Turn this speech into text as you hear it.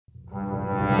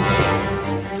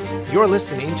You're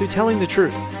listening to Telling the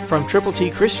Truth from Triple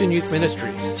T Christian Youth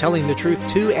Ministries, telling the truth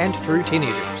to and through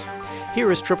teenagers.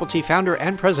 Here is Triple T founder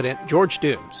and president, George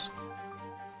Dooms.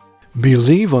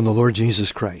 Believe on the Lord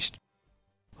Jesus Christ.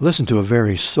 Listen to a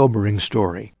very sobering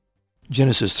story.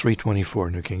 Genesis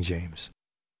 3:24, New King James.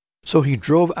 So he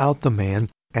drove out the man,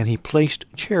 and he placed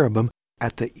cherubim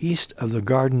at the east of the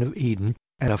Garden of Eden,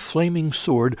 and a flaming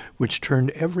sword which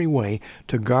turned every way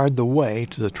to guard the way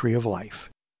to the tree of life.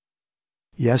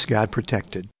 Yes, God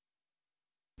protected.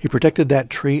 He protected that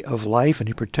tree of life, and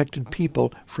he protected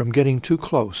people from getting too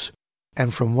close,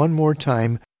 and from one more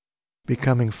time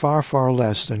becoming far, far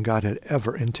less than God had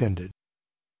ever intended.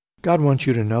 God wants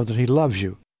you to know that he loves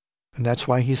you, and that's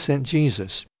why he sent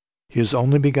Jesus, his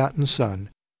only begotten Son,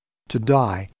 to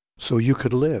die so you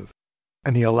could live.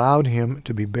 And he allowed him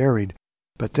to be buried,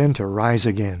 but then to rise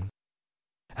again.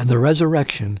 And the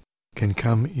resurrection can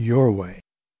come your way.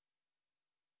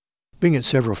 Being at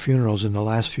several funerals in the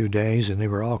last few days, and they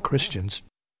were all Christians,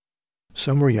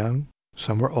 some were young,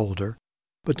 some were older,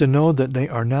 but to know that they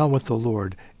are now with the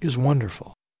Lord is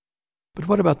wonderful. But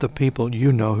what about the people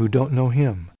you know who don't know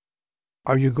him?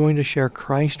 Are you going to share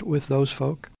Christ with those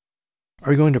folk?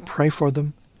 Are you going to pray for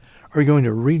them? Are you going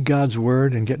to read God's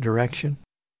Word and get direction?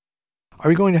 Are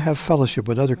you going to have fellowship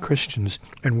with other Christians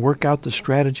and work out the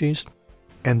strategies?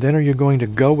 And then are you going to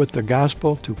go with the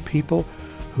gospel to people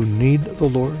who need the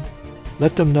Lord?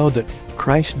 Let them know that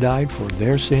Christ died for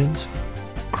their sins.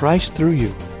 Christ through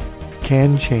you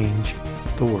can change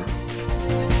the world.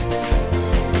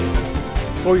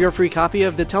 For your free copy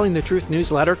of the Telling the Truth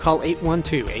newsletter, call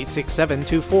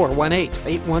 812-867-2418,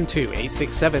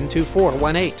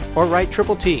 812-867-2418, or write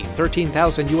Triple T,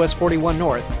 13,000 U.S. 41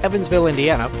 North, Evansville,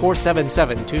 Indiana,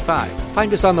 47725.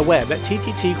 Find us on the web at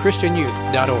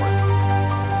tttchristianyouth.org.